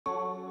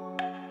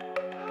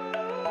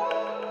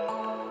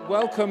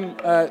Welcome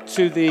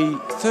to the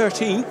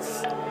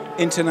 13th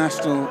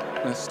International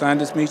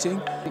Standards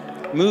Meeting.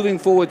 Moving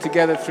forward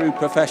together through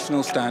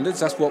professional standards,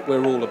 that's what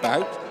we're all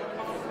about.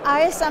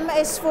 ISM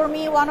is for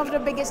me one of the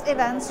biggest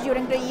events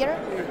during the year.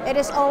 It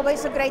is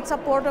always a great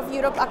support of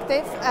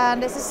EuropeActive,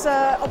 and this is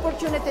an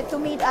opportunity to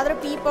meet other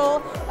people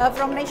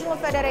from national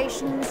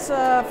federations,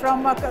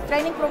 from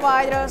training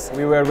providers.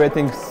 We were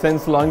waiting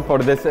since long for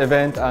this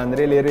event, and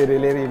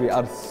really we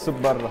are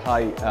super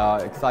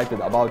excited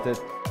about it.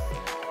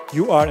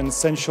 You are an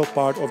essential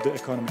part of the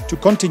economy. To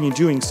continue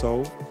doing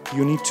so,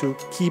 you need to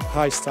keep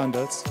high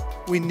standards.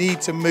 We need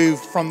to move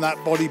from that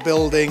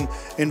bodybuilding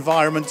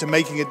environment to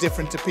making a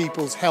difference to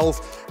people's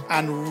health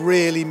and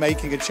really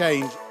making a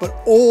change. But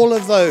all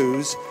of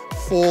those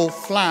fall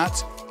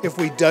flat if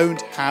we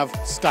don't have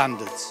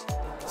standards.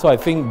 So I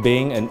think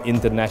being an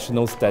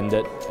international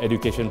standard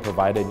education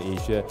provider in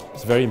Asia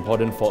is very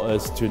important for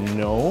us to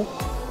know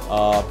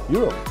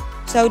Europe.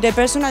 So the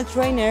personal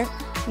trainer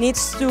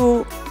needs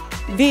to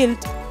build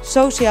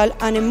social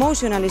and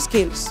emotional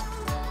skills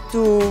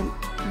to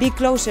be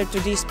closer to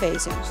these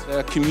patients.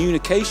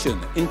 Communication,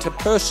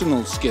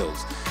 interpersonal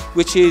skills,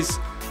 which is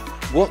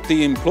what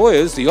the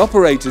employers, the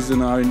operators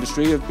in our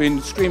industry have been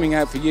screaming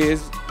out for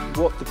years,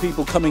 what the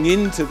people coming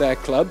into their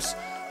clubs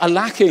are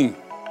lacking.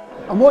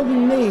 And what you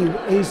need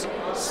is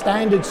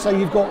standards so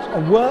you've got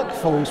a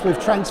workforce with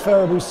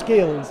transferable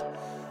skills.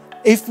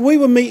 If we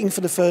were meeting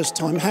for the first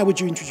time, how would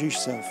you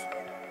introduce yourself?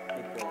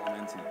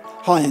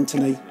 Hi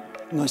Anthony,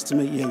 nice to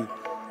meet you.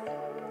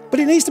 But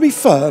it needs to be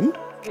firm.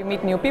 You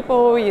meet new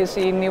people, you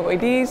see new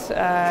ideas,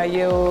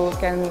 you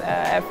can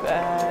have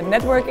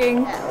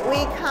networking.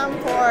 We come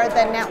for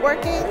the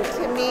networking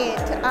to meet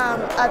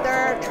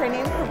other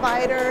training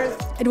providers.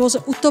 It was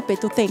a utopia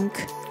to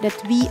think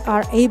that we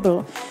are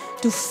able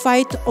to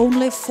fight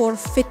only for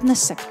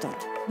fitness sector.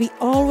 We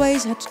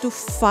always had to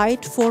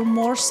fight for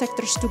more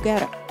sectors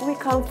together. We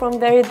come from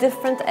very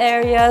different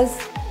areas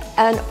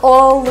and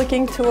all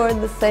looking toward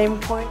the same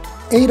point.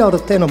 8 out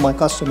of 10 of my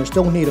customers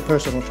don't need a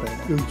personal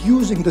trainer. You're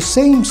using the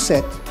same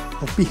set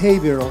of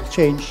behavioral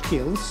change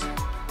skills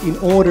in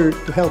order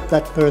to help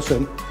that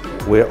person.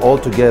 We're all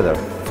together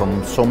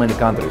from so many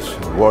countries,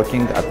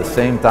 working at the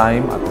same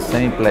time, at the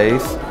same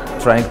place,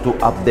 trying to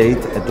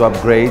update and to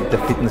upgrade the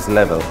fitness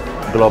level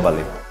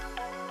globally.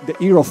 The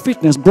Euro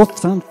Fitness brought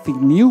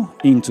something new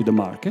into the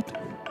market.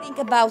 Think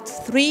about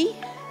three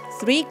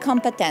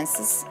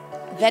competences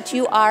that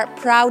you are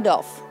proud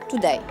of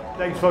today.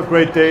 Thanks for a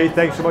great day.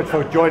 Thanks so much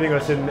for joining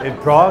us in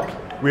Prague.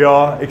 We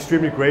are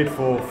extremely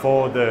grateful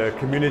for the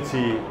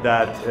community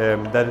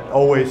that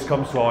always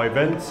comes to our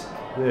events,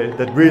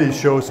 that really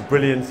shows the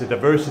brilliance, the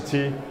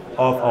diversity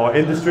of our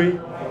industry.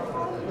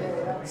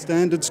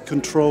 Standards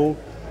control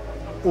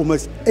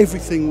almost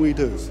everything we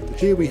do.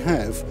 Here we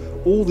have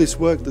all this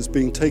work that's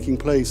been taking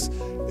place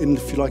in,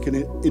 if you like, in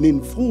an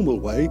informal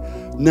way.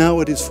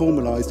 Now it is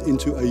formalised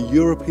into a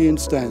European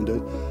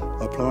standard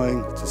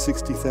applying to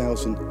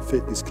 60,000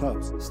 fitness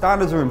clubs.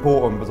 Standards are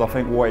important because I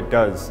think what it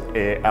does,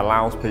 it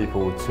allows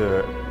people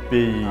to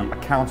be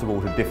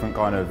accountable to different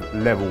kind of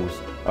levels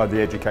of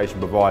the education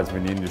provides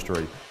within the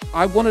industry.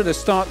 I wanted to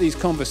start these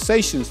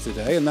conversations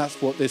today, and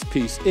that's what this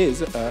piece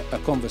is, a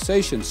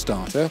conversation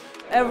starter.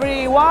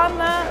 Everyone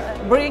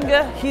bring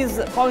his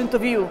point of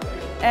view,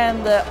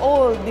 and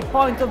all the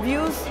point of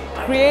views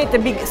create a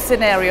big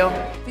scenario.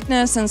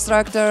 Fitness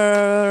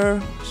instructor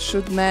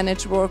should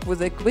manage work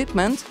with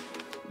equipment,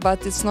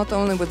 but it's not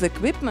only with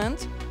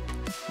equipment.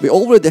 We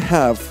already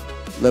have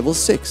level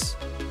 6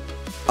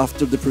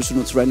 after the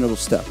personal trainer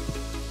step.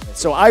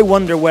 So I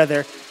wonder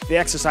whether the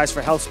exercise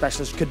for health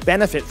specialists could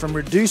benefit from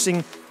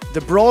reducing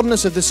the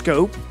broadness of the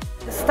scope.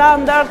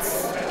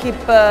 Standards keep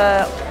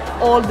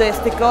all the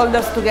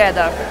stakeholders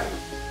together.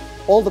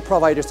 All the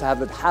providers have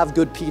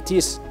good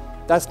PTs.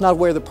 That's not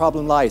where the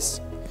problem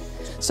lies.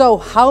 So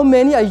how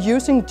many are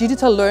using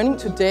digital learning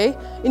today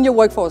in your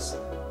workforce?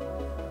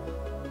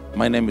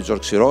 My name is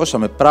George Siros.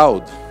 I'm a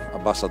proud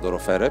ambassador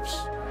of EuropeActive.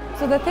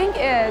 So the thing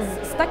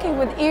is, sticking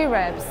with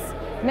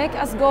EuropeActive make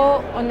us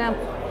go on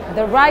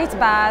the right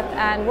path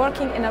and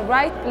working in the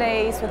right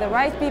place with the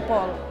right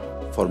people.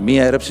 For me,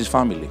 EuropeActive is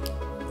family.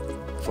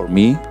 For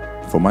me,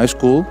 for my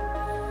school.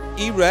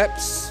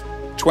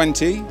 EuropeActive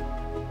 20,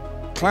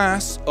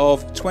 class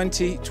of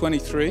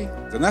 2023.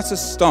 And that's a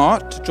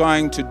start to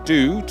trying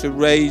to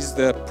raise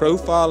the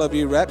profile of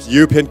EuropeActive. The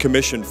European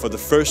Commission, for the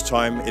first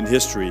time in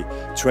history,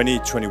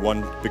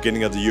 2021,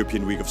 beginning of the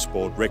European Week of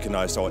Sport,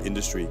 recognized our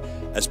industry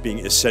as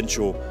being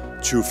essential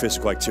to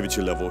physical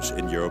activity levels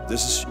in Europe.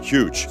 This is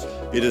huge.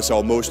 It is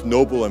our most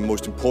noble and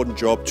most important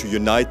job to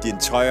unite the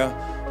entire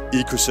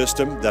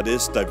ecosystem that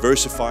is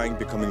diversifying,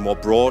 becoming more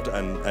broad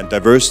and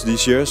diverse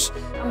these years.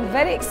 I'm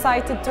very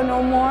excited to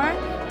know more,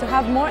 to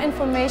have more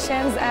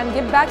information and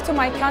give back to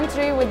my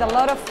country with a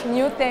lot of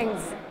new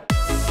things.